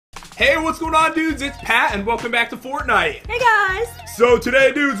Hey, what's going on, dudes? It's Pat, and welcome back to Fortnite. Hey, guys. So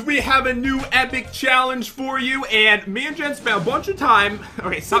today, dudes, we have a new epic challenge for you, and me and Jen spent a bunch of time.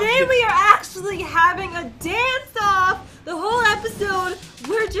 Okay, today we are actually having a dance-off. The whole episode,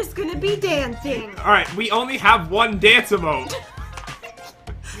 we're just gonna be dancing. All right, we only have one dance emote.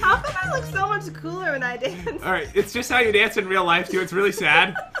 How come I look so much cooler when I dance? All right, it's just how you dance in real life, too. It's really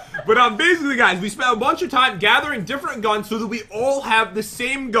sad. But basically, guys, we spent a bunch of time gathering different guns so that we all have the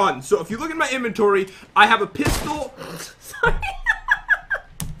same gun. So if you look at my inventory, I have a pistol. Sorry.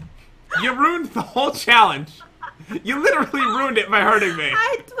 You ruined the whole challenge. You literally ruined it by hurting me.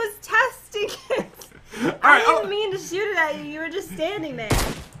 I was testing it. I didn't mean to shoot it at you. You were just standing there.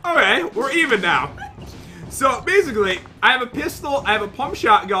 Okay, we're even now. So basically, I have a pistol, I have a pump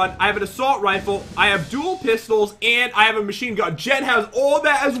shotgun, I have an assault rifle, I have dual pistols, and I have a machine gun. Jen has all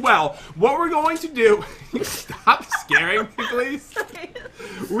that as well. What we're going to do, stop scaring me, please.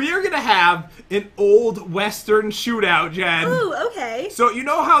 We are going to have an old Western shootout, Jen. Ooh, okay. So you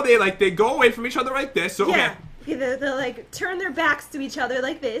know how they go away from each other like this? So, yeah. Okay, they'll like turn their backs to each other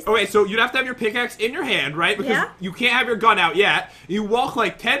like this. Okay, so you'd have to have your pickaxe in your hand, right? Because yeah. You can't have your gun out yet. You walk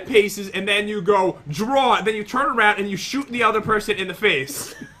like 10 paces and then you go draw, and then you turn around and you shoot the other person in the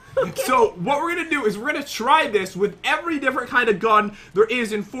face. Okay. So what we're going to do is we're going to try this with every different kind of gun there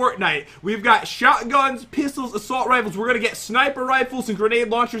is in Fortnite. We've got shotguns, pistols, assault rifles. We're going to get sniper rifles and grenade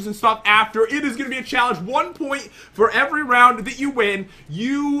launchers and stuff after. It is going to be a challenge. 1 point for every round that you win.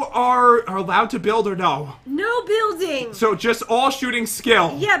 You are allowed to build or no? No building. So just all shooting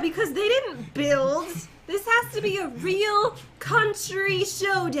skill. Yeah, because they didn't build. This has to be a real country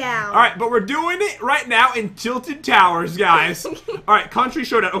showdown. Alright, but we're doing it right now in Tilted Towers, guys. Alright, country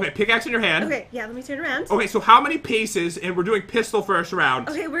showdown. Okay, pickaxe in your hand. Okay, yeah, let me turn around. Okay, so how many paces? And we're doing pistol first round.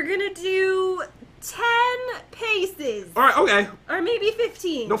 Okay, we're gonna do 10 paces. Alright, okay. Or maybe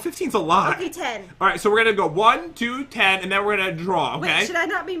 15. No, 15's a lot. Okay, 10. Alright, so we're gonna go 1, 2, 10, and then we're gonna draw, okay? Wait, should I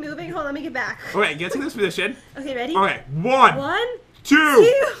not be moving? Hold on, let me get back. Okay, get to this position. Okay, ready? Okay, 1, 1,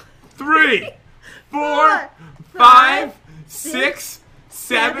 2, 3, 4, 5, 6,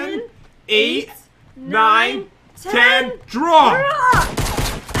 7, 8, 9, 10, draw!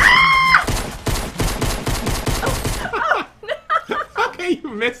 Oh, no. Okay, you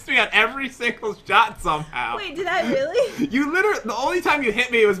missed me on every single shot somehow. Wait, did I really? You literally, the only time you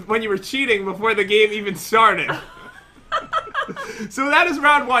hit me was when you were cheating before the game even started. So that is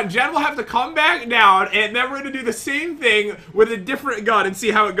round 1. Jen will have to come back down, and then we're going to do the same thing with a different gun and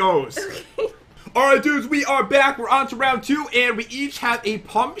see how it goes. Okay. Alright, dudes, we are back. We're on to round 2, and we each have a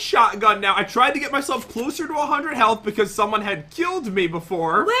pump shotgun now. I tried to get myself closer to 100 health because someone had killed me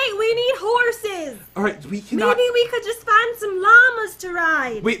before. Wait, we need horses. Alright, we cannot... Maybe we could just find some llamas to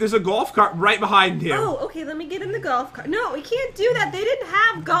ride. Wait, there's a golf cart right behind you. Oh, okay, let me get in the golf cart. No, we can't do that. They didn't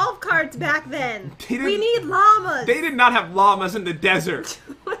have golf carts back then. We need llamas. They did not have llamas in the desert.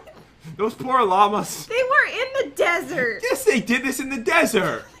 Those poor llamas. They were in the desert. Yes, they did this in the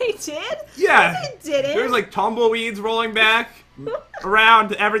desert. They did? Yeah. No, they didn't. There's like tumbleweeds rolling back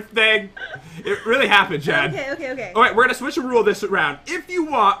around everything. It really happened, Jen. Okay. Alright, we're gonna switch a rule this round. If you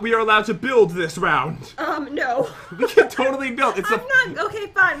want, we are allowed to build this round. No. We can totally build. Okay,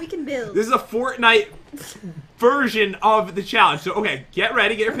 fine, we can build. This is a Fortnite version of the challenge. So, okay, get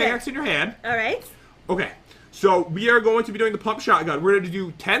ready. Get your pickaxe in your hand. Alright. Okay. So, we are going to be doing the pump shotgun. We're going to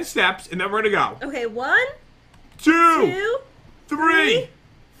do 10 steps, and then we're going to go. Okay, 1, 2, 3,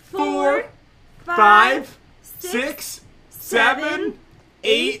 4, 5, 6, 7,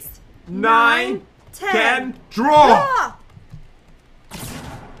 8, 9, 10. Draw!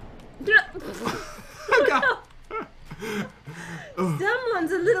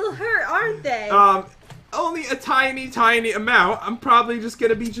 Someone's a little hurt, aren't they? Only a tiny amount. I'm probably just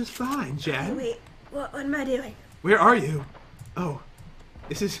going to be just fine, Jen. Wait. What am I doing? Where are you? Oh,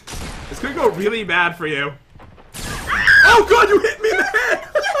 it's gonna go really bad for you. Oh God, you hit me in the head!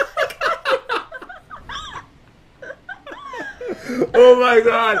 Oh my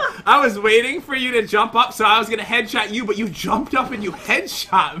God, I was waiting for you to jump up so I was gonna headshot you, but you jumped up and you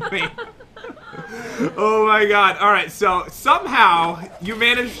headshot me. Oh my God, alright, so somehow you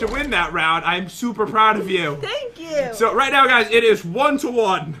managed to win that round. I'm super proud of you. Thank you. So right now, guys, it is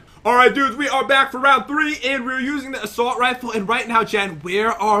 1-1. Alright, dudes, we are back for round 3, and we're using the assault rifle, and right now, Jen, where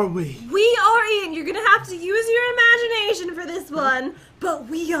are we? We are in, you're gonna have to use your imagination for this one, but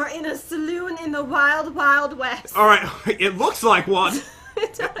we are in a saloon in the wild, wild west. Alright, it looks like one.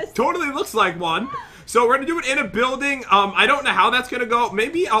 It does. Totally looks like one. So we're gonna do it in a building. I don't know how that's gonna go.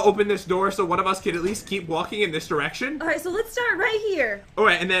 Maybe I'll open this door so one of us can at least keep walking in this direction. All right, so let's start right here. All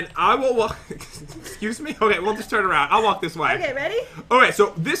right, and then I will walk. Excuse me. Okay, we'll just turn around. I'll walk this way. Okay, ready? Okay,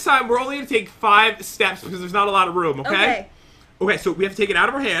 so this time we're only gonna take 5 steps because there's not a lot of room. Okay. Okay, so we have to take it out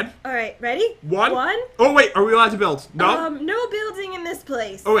of our hand. All right, ready? 1. 1. Oh wait, are we allowed to build? No. No building in this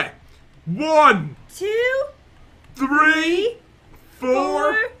place. Okay. 1, 2, 3,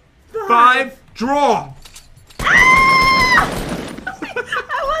 4, 5. 5. Draw. I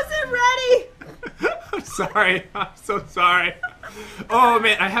wasn't ready. I'm sorry. I'm so sorry. Oh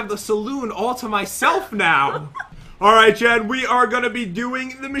man, I have the saloon all to myself now. All right, Jen, we are gonna be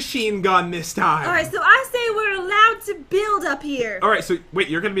doing the machine gun this time. All right, so I say we're allowed to build up here. All right, so wait,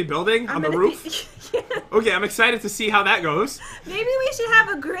 you're gonna be building on the roof? Yeah. Okay, I'm excited to see how that goes. Maybe we should have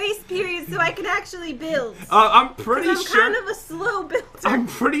a grace period so I can actually build. I'm pretty sure. I'm kind of a slow builder. I'm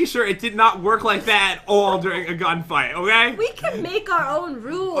pretty sure it did not work like that at all during a gunfight. Okay? We can make our own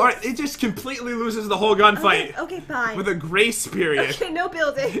rules. All right, it just completely loses the whole gunfight. Okay, fine. With a grace period. Okay, no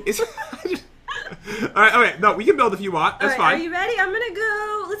building. Alright, okay, no, we can build if you want. That's fine. Are you ready? I'm gonna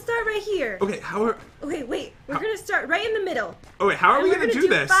go. Let's start right here. Okay, how are... Okay, wait. We're gonna start right in the middle. Okay, how are we gonna do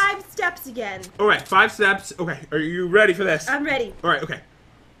this? 5 steps again. Alright, 5 steps. Okay, are you ready for this? I'm ready. Alright, okay.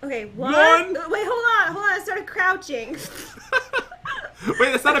 Okay, 1. Wait, hold on. I started crouching.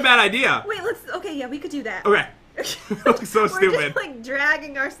 Wait, that's not a bad idea. Wait, okay, yeah, we could do that. Okay. Looks so stupid. We're just like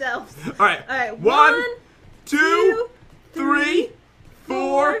dragging ourselves. Alright. 1, 2, 3,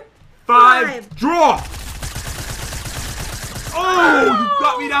 4, 5. Draw! Oh, you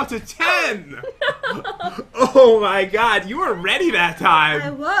got me down to 10! Oh my god, you were ready that time. I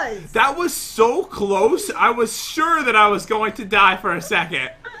was. That was so close. I was sure that I was going to die for a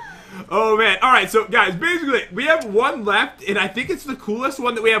second. Oh man. Alright, so guys, basically, we have 1 left, and I think it's the coolest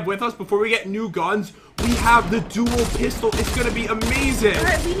one that we have with us before we get new guns. We have the dual pistol. It's gonna be amazing.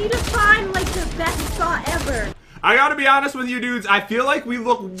 Alright, we need to find like the best spot ever. I gotta be honest with you dudes, I feel like we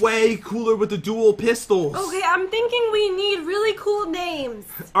look way cooler with the dual pistols. Okay, I'm thinking we need really cool names.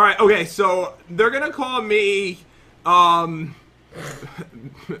 Alright, okay, so they're gonna call me,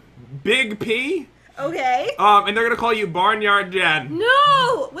 Big P. Okay. And they're gonna call you Barnyard Jen.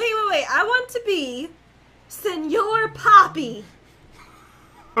 No! Wait. I want to be Senor Poppy.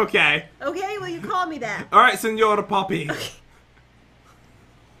 Okay. Okay, will you call me that? Alright, Senora Poppy. Okay.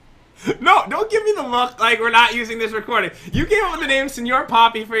 No, don't give me the look like we're not using this recording. You came up with the name Senor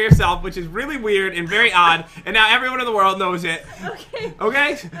Poppy for yourself, which is really weird and very odd, and now everyone in the world knows it. Okay?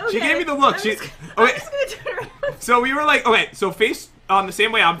 Okay. She gave me the look. I'm just gonna turn around. So we were like, okay, so face on the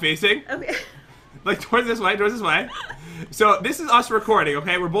same way I'm facing. Okay. Like towards this way. So this is us recording,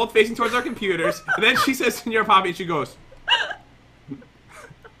 okay? We're both facing towards our computers, and then she says Senor Poppy, and she goes,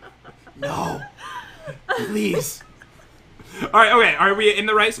 no, please. Alright, okay, are we in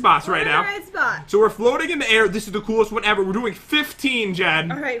the right spots right now? We're in the right spot. So we're floating in the air. This is the coolest one ever. We're doing 15,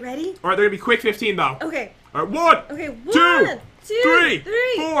 Jen. Alright, ready? Alright, they're gonna be quick 15 though. Okay. Alright, 1, okay, 2, 3,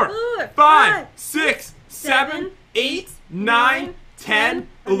 4, 5, 6, 7, 8, 9, 10,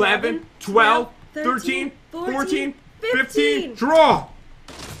 11, 12, 13, 14, 15. Draw!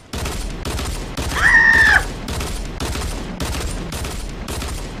 Ah!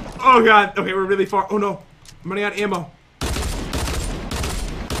 Oh god. Okay, we're really far. Oh no. I'm running out of ammo.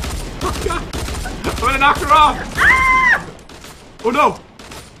 Oh god. I'm gonna knock her off. Ah! Oh no.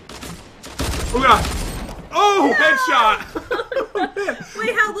 Oh god. Oh, headshot.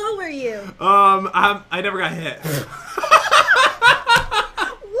 Wait, how low were you? I never got hit.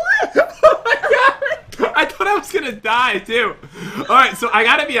 What? Oh my god. I thought I was gonna die too. Alright, so I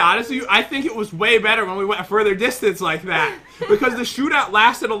gotta be honest with you, I think it was way better when we went a further distance like that. Because the shootout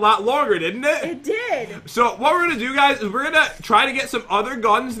lasted a lot longer, didn't it? It did. So what we're gonna do, guys, is we're gonna try to get some other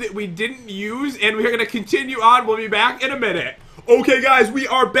guns that we didn't use, and we're gonna continue on. We'll be back in a minute. Okay, guys, we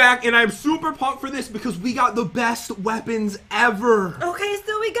are back, and I'm super pumped for this because we got the best weapons ever. Okay,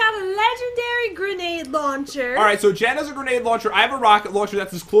 so we got a legendary grenade launcher. All right, so Jen has a grenade launcher. I have a rocket launcher.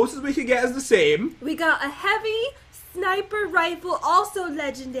 That's as close as we can get as the same. We got a heavy sniper rifle, also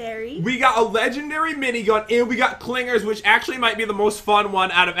legendary. We got a legendary minigun, and we got clingers, which actually might be the most fun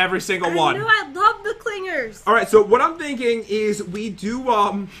one out of every single one. I know, I love the clingers. All right, so what I'm thinking is we do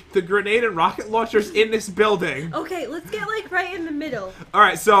the grenade and rocket launchers in this building. Okay, let's get like right in the middle. All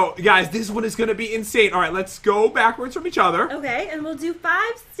right, so guys, this one is gonna be insane. All right, let's go backwards from each other. Okay, and we'll do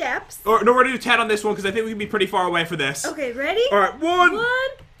 5 steps. Or no, we're gonna do 10 on this one because I think we can be pretty far away for this. Okay, ready? All right, 1,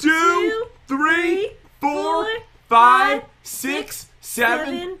 2, 3, 4, 5, 6,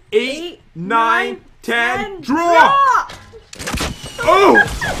 7, 8, 9, 10. Draw! Oh Oh!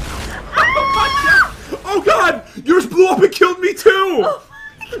 Oh my god! Oh god! Yours blew up and killed me too!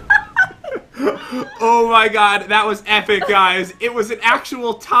 Oh my god, that was epic, guys. It was an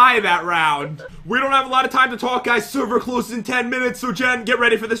actual tie that round. We don't have a lot of time to talk, guys. Server closes in 10 minutes, so Jen, get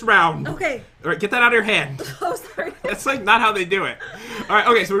ready for this round. Okay. Alright, get that out of your hand. Oh, sorry. That's like not how they do it. Alright,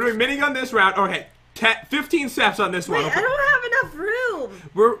 okay, so we're doing minigun this round. Okay, 15 steps on this one. Wait, Okay. I don't have enough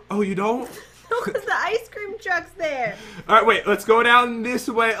room. Oh, you don't? No, because the ice cream truck's there. Alright, wait, let's go down this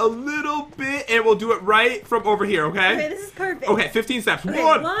way a little bit, and we'll do it right from over here, okay? Okay, this is perfect. Okay, 15 steps. Okay,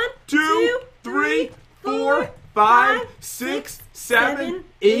 1, one, 2, two, 3, 4, 5, 5, 6, 7,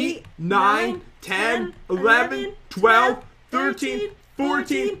 8, 9, 10, 11, 12, 13,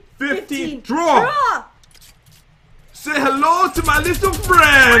 14, 15. Draw! Draw! Say hello to my little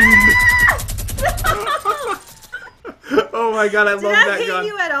friend! Oh my god, I love that Did I gun.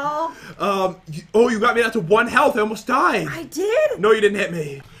 hit you at all? Oh, you got me down to 1 health. I almost died. I did? No, you didn't hit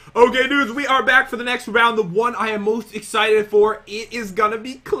me. Okay, dudes, we are back for the next round. The one I am most excited for. It is gonna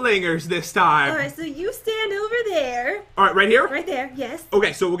be clingers this time. Alright, so you stand over there. Alright, right here? Right there, yes.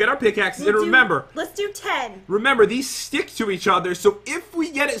 Okay, so we'll get our pickaxes, and remember... Let's do 10. Remember, these stick to each other, so if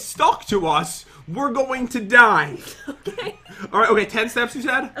we get it stuck to us, we're going to die. Okay. Alright, okay, 10 steps you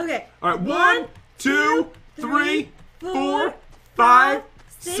said? Okay. Alright, 1, 2, 3, 4, 5,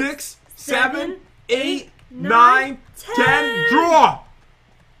 6, 7, 8, 9, 10. Draw!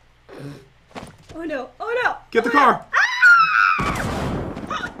 Oh no, oh no. Get the car.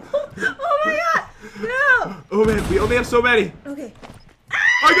 Oh my god, no. Oh man, we only have so many. Okay.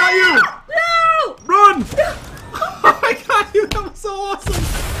 I got you! No! Run! I got you, that was so awesome.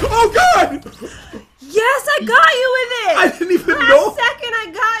 Oh god! Yes, I got you with it. I didn't even Last know. second,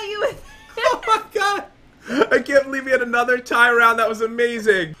 I got you with it. Oh my god! I can't believe we had another tie round. That was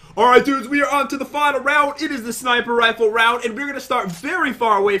amazing. Alright, dudes, we are on to the final round. It is the sniper rifle round, and we're going to start very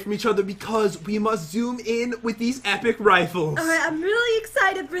far away from each other because we must zoom in with these epic rifles. Alright, I'm really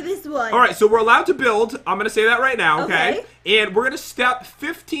excited for this one. Alright, so we're allowed to build. I'm going to say that right now, okay? And we're going to step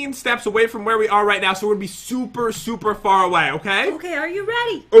 15 steps away from where we are right now, so we're going to be super, super far away, okay? Okay, are you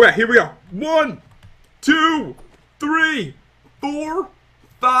ready? Okay, here we go. 1, 2, 3, 4,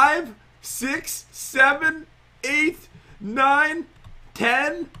 5, 6, 7, 8, 9,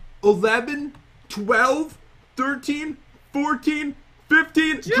 10, 11, 12, 13, 14,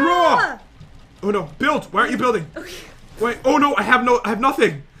 15. Draw! Oh no, build! Why aren't you building? Okay. Wait, oh no, I have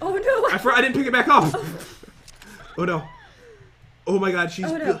nothing. Oh no. I didn't pick it back up. Oh no. Oh my god, she's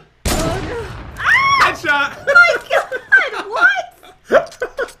Oh no. Oh no. Ah! Headshot! Oh my god, what?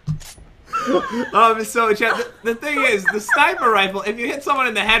 So Chad, the thing is, the sniper rifle, if you hit someone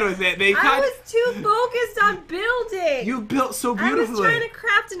in the head with it, they I kind was too focused on building. You built so I beautifully. was trying to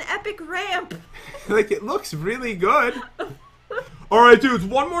craft an epic ramp. Like, it looks really good. Alright, dudes,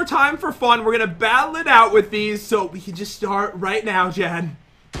 one more time for fun. We're gonna battle it out with these, so we can just start right now, Jen.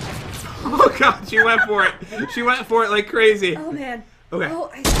 Oh god, she went for it. She went for it like crazy. Oh man. Okay.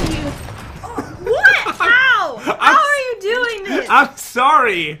 Oh, I see you. Oh, what? How? How are you doing this? I'm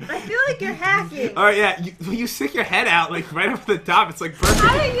sorry. I feel like you're hacking. Alright, yeah, you stick your head out, like, right up the top. It's like perfect.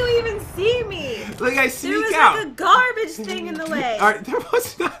 How did you even see me? Like, I sneak There was out. like a garbage thing in the way. Alright, there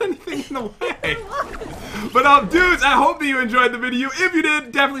was not anything in the way. But, dudes, I hope that you enjoyed the video. If you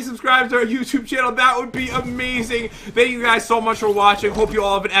did, definitely subscribe to our YouTube channel. That would be amazing. Thank you guys so much for watching. Hope you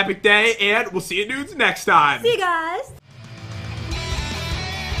all have an epic day, and we'll see you dudes next time. See you guys.